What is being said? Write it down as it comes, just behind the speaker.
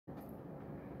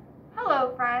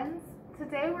Hello friends!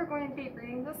 Today we're going to be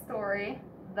reading the story,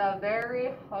 The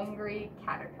Very Hungry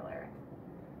Caterpillar.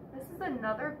 This is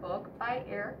another book by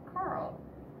Eric Carle.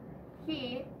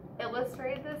 He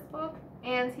illustrated this book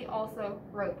and he also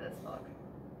wrote this book.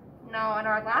 Now in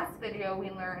our last video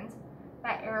we learned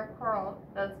that Eric Carle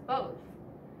does both.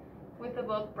 With the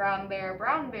book Brown Bear,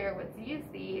 What Do You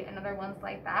See? And other ones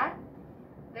like that.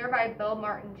 They're by Bill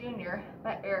Martin Jr.,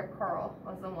 but Eric Carle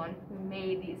was the one who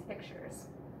made these pictures.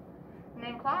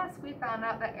 And in class, we found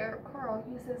out that Eric Carle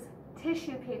uses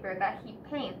tissue paper that he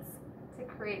paints to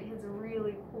create his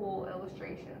really cool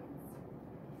illustrations.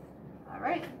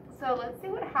 Alright, so let's see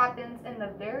what happens in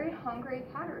The Very Hungry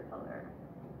Caterpillar.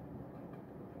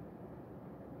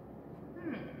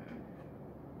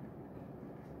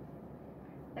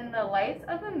 In the light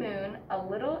of the moon, a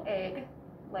little egg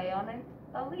lay on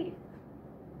a leaf.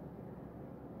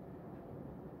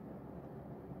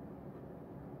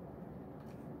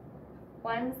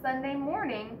 One Sunday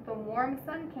morning, the warm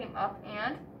sun came up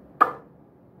and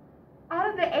out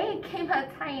of the egg came a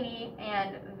tiny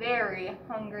and very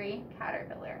hungry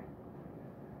caterpillar.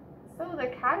 So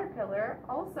the caterpillar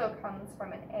also comes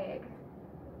from an egg.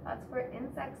 That's where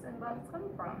insects and bugs come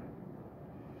from.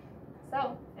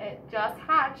 So it just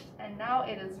hatched and now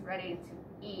it is ready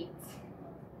to eat.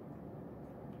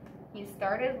 He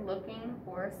started looking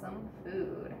for some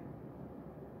food.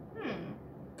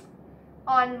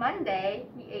 On Monday,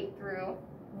 he ate through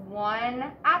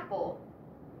one apple,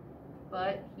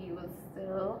 but he was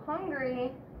still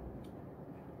hungry.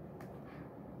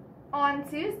 On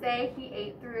Tuesday, he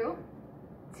ate through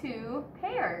 2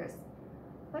 pears,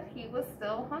 but he was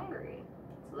still hungry.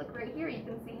 So look right here, you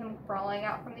can see him crawling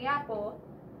out from the apple.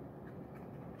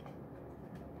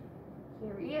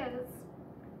 Here he is.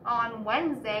 On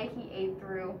Wednesday, he ate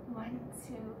through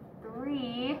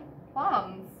 3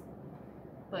 plums.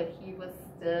 But he was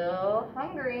still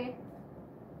hungry.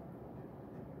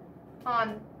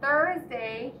 On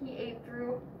Thursday, he ate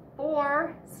through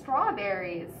 4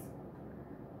 strawberries,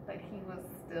 but he was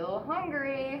still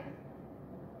hungry.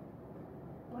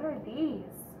 What are these?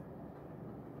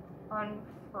 On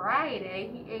Friday,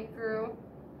 he ate through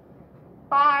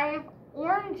 5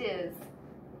 oranges,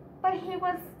 but he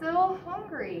was still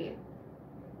hungry.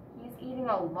 He's eating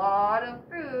a lot of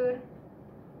food.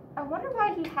 I wonder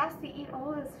why he has to eat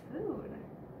all this food.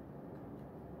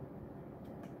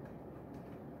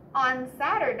 On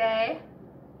Saturday,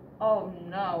 oh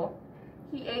no,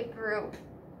 he ate through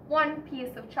 1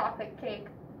 piece of chocolate cake,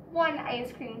 1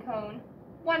 ice cream cone,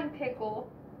 1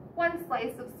 pickle, 1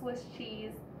 slice of Swiss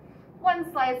cheese, 1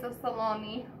 slice of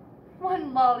salami,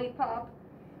 1 lollipop,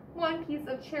 1 piece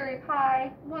of cherry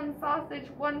pie, 1 sausage,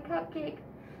 1 cupcake,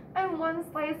 and 1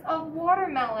 slice of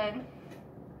watermelon.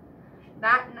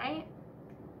 That night,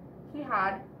 he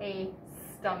had a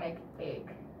stomach ache.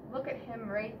 Look at him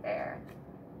right there.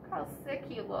 Look how sick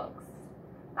he looks.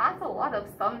 That's a lot of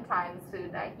sometimes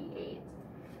food that he ate.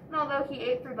 And although he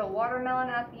ate through the watermelon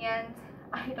at the end,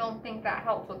 I don't think that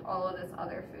helped with all of this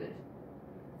other food.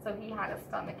 So he had a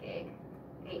stomach ache.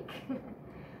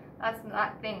 That's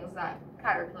not things that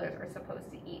caterpillars are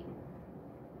supposed to eat.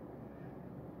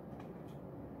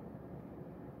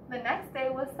 The next day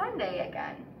was Sunday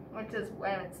again, which is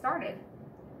when it started.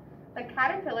 The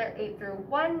caterpillar ate through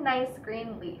 1 nice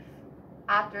green leaf.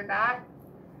 After that,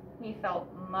 he felt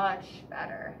much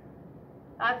better.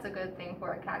 That's a good thing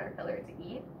for a caterpillar to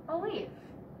eat, a leaf.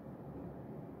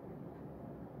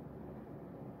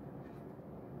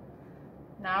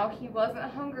 Now he wasn't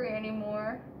hungry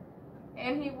anymore,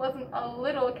 and he wasn't a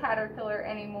little caterpillar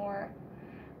anymore.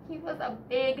 He was a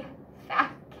big,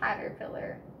 fat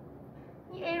caterpillar.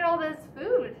 He ate all this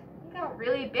food. He got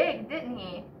really big, didn't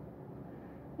he?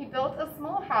 He built a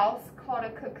small house called a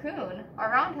cocoon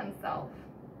around himself.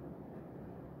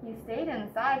 He stayed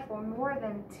inside for more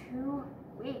than 2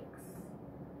 weeks.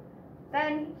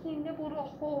 Then he nibbled a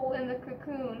hole in the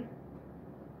cocoon,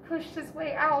 pushed his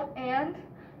way out, and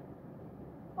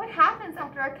what happens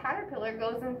after a caterpillar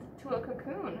goes into a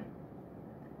cocoon?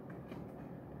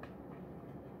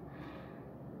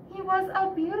 He was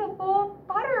a beautiful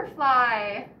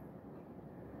butterfly.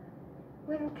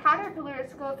 When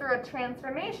caterpillars go through a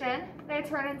transformation, they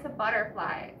turn into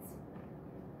butterflies.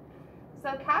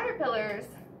 So caterpillars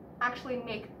actually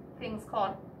make things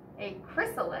called a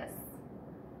chrysalis.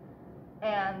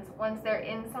 And once they're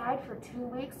inside for 2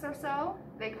 weeks or so,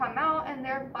 they come out and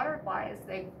they're butterflies.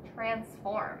 They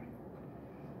transform.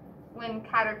 When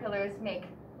caterpillars make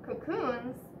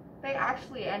cocoons, they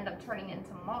actually end up turning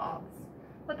into moths.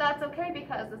 But that's okay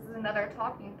because this is another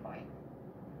talking point.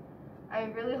 I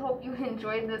really hope you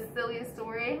enjoyed this silly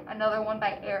story, another one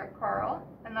by Eric Carle,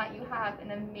 and that you have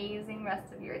an amazing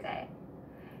rest of your day.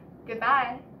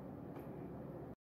 Goodbye.